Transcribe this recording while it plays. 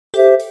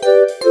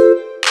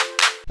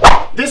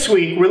This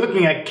week, we're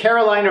looking at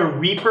Carolina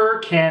Reaper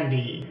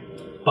candy.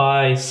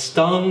 By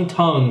Stung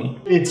Tongue.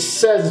 It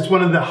says it's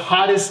one of the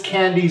hottest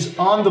candies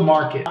on the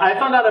market. I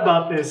found out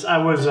about this. I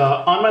was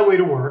on my way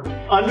to work.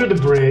 Under the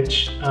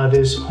bridge,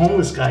 this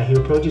homeless guy, he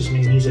approaches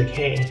me and he's like,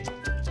 hey,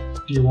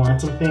 do you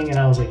want something? And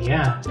I was like,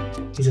 yeah.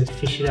 He's like,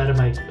 fish it out of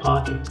my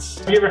pockets.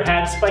 Have you ever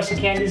had spicy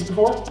candies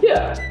before?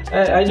 Yeah,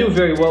 I do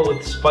very well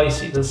with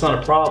spicy. That's not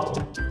a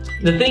problem.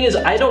 The thing is,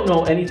 I don't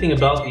know anything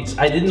about these.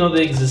 I didn't know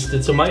they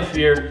existed, so my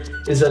fear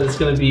is that it's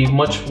gonna be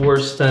much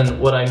worse than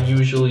what I'm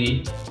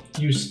usually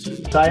used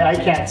to. I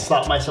can't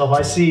stop myself.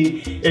 I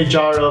see a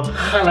jar of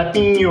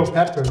jalapeno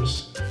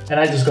peppers and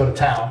I just go to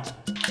town.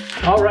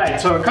 All right,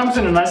 so it comes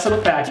in a nice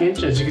little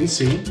package, as you can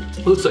see.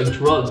 It looks like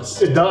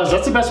drugs. It does,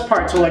 that's the best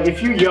part. So like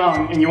if you're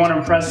young and you want to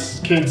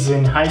impress kids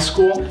in high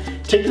school,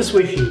 take this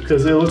with you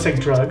because it looks like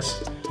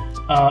drugs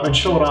and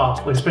show it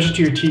off, like, especially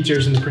to your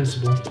teachers and the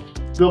principal.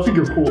 They'll think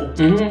you're cool.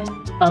 Mm-hmm.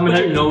 Put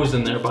your nose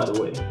in there, by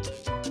the way.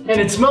 And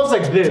it smells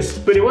like this,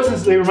 but it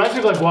wasn't, it reminds me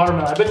of like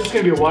watermelon. I bet it's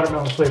gonna be a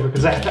watermelon flavor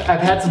because I've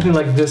had something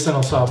like this in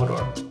El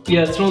Salvador.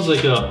 Yeah, it smells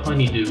like a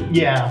honeydew.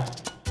 Yeah.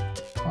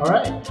 All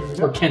right, here we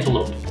go. Or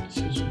cantaloupe,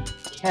 excuse me.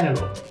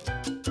 Cantaloupe.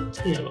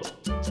 Cantaloupe.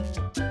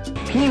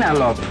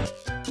 Penelope.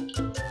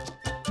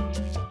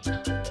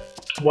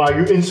 Wow,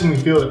 you instantly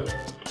feel it.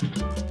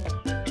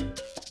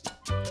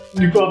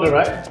 You felt it,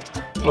 right?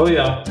 Oh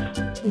yeah.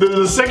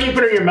 The second you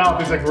put it in your mouth,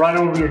 it's like right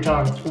over your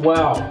tongue.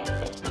 Wow.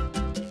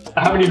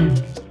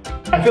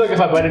 I feel like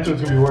if I bite into it,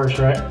 it's gonna be worse,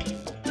 right?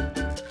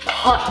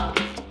 Hot.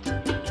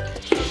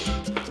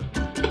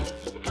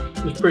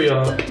 It's pretty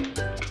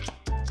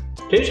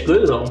tastes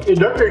good though. It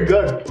does pretty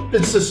good.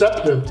 It's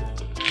deceptive.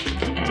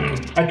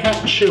 I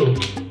can't chew.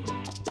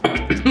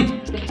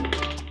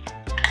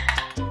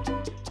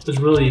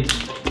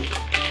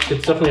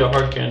 It's definitely a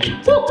hard candy.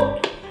 Woo!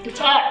 It's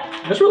hot.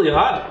 That's really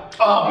hot.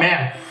 Oh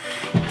man.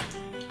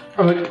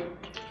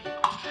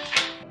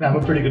 I'm a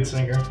pretty good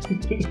singer. A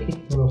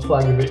little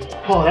flag of it.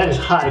 Oh, that is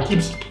hot. It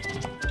keeps,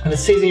 and it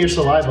stays in your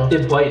saliva.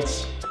 It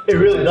bites. It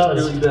really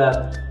does. Really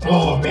bad.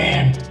 Oh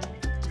man.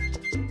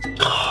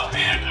 Oh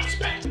man, that was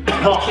bad.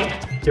 Oh.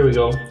 Here we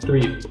go.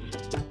 3.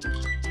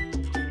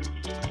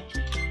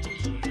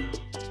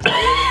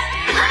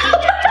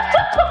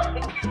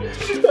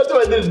 That's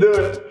why I didn't do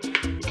it.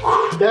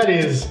 That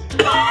is.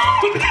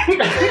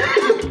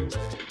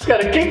 It's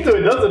got a kick to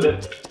it, doesn't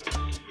it?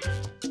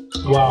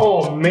 Wow.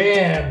 Oh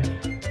man.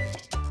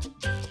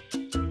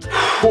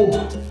 Whew.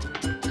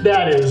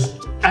 That is.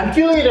 I'm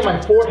feeling it in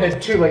my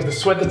forehead too, like the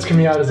sweat that's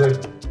coming out is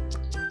like.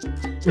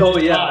 Oh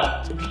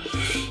yeah.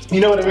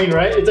 You know what I mean,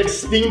 right? It's like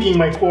stinging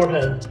my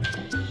forehead.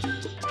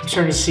 I'm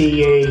starting to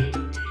see a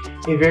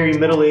very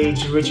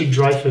middle-aged Richard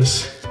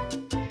Dreyfuss.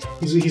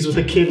 He's with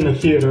a kid in the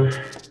theater.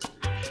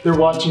 They're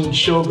watching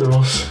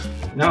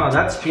Showgirls. No,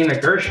 that's Gina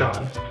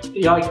Gershon.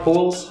 You like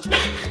pools?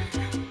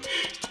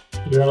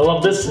 You're gonna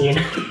love this scene.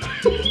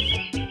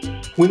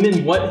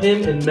 Women want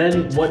him and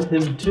men want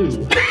him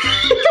too.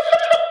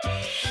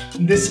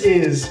 This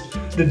is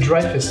the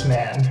Dreyfuss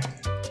man.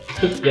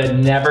 You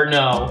never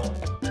know.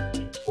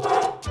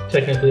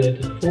 Technically, I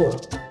did 4.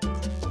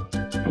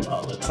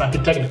 Oh, let's not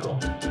get technical.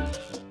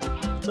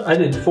 I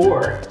did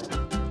 4.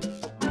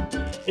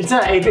 It's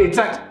not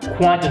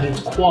quantity,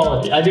 it's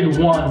quality. I did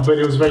 1, but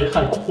it was a very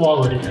high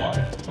quality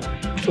one.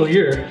 Well,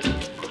 here.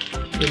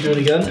 You do it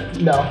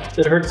again? No.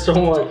 It hurts so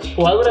much.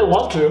 Why would I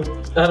want to?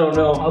 I don't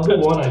know. I'll do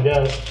 1, I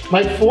guess.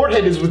 My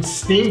forehead is with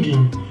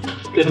stinging.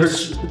 It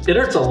hurts. It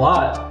hurts a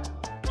lot.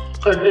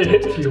 It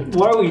hits you.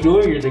 Why are we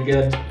doing it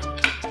again?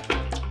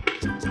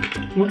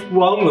 What's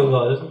wrong with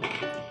us?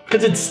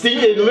 Because it's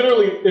stinging. It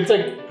literally, it's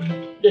like,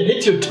 it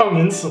hits your tongue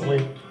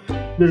instantly.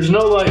 There's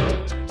no like.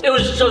 It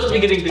was just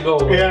beginning to go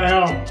away. Yeah, I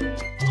know.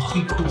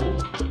 Be cool.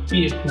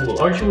 Be a cool.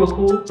 Aren't you a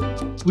cool?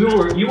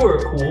 You were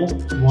a cool.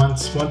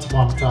 Once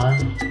upon a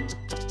time.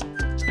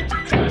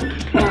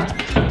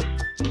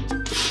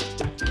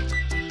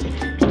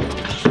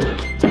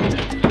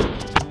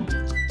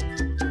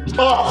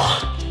 Oh,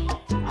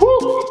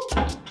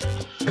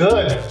 whew.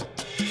 Good.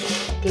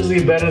 Doesn't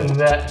get better than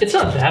that. It's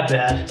not that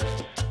bad.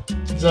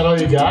 Is that all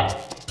you got?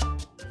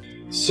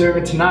 Serve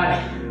it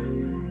tonight.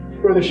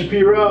 Brother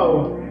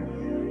Shapiro.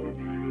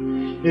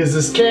 Is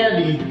this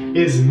candy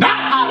is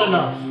not hot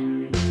enough?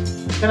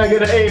 Can I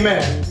get an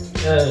amen?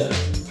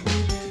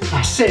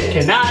 I said,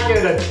 can I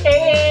get an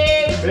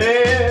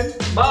amen?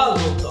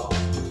 Mazel tov.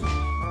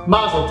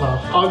 Mazel tov.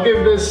 I'll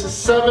give this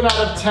 7 out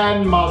of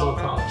 10 mazel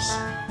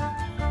tovs.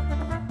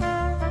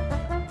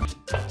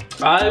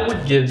 I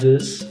would give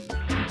this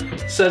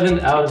 7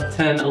 out of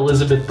 10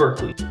 Elizabeth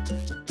Berkley.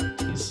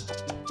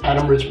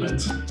 Adam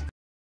Richman's.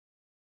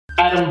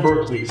 Adam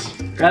Berkeley's.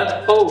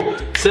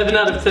 7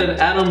 out of 10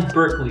 Adam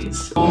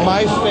Berkeley's.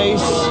 My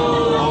face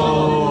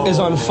is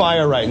on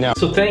fire right now.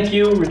 So thank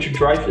you, Richard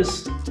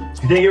Dreyfuss.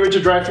 Thank you,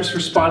 Richard Dreyfuss, for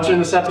sponsoring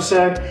this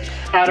episode.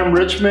 Adam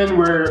Richman,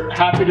 we're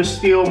happy to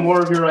steal more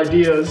of your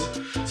ideas,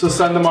 so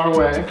send them our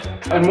way.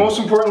 And most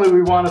importantly,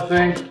 we want to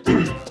thank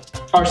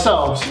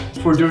ourselves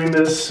for doing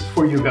this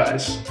for you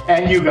guys.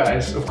 And you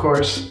guys, of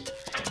course.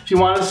 If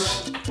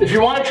If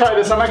you want to try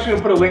this, I'm actually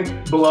gonna put a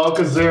link below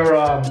because they're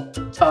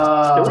worth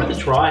a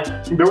try.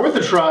 They're worth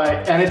a try,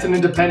 and it's an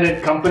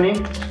independent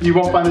company. You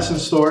won't find this in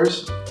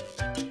stores.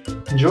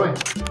 Enjoy.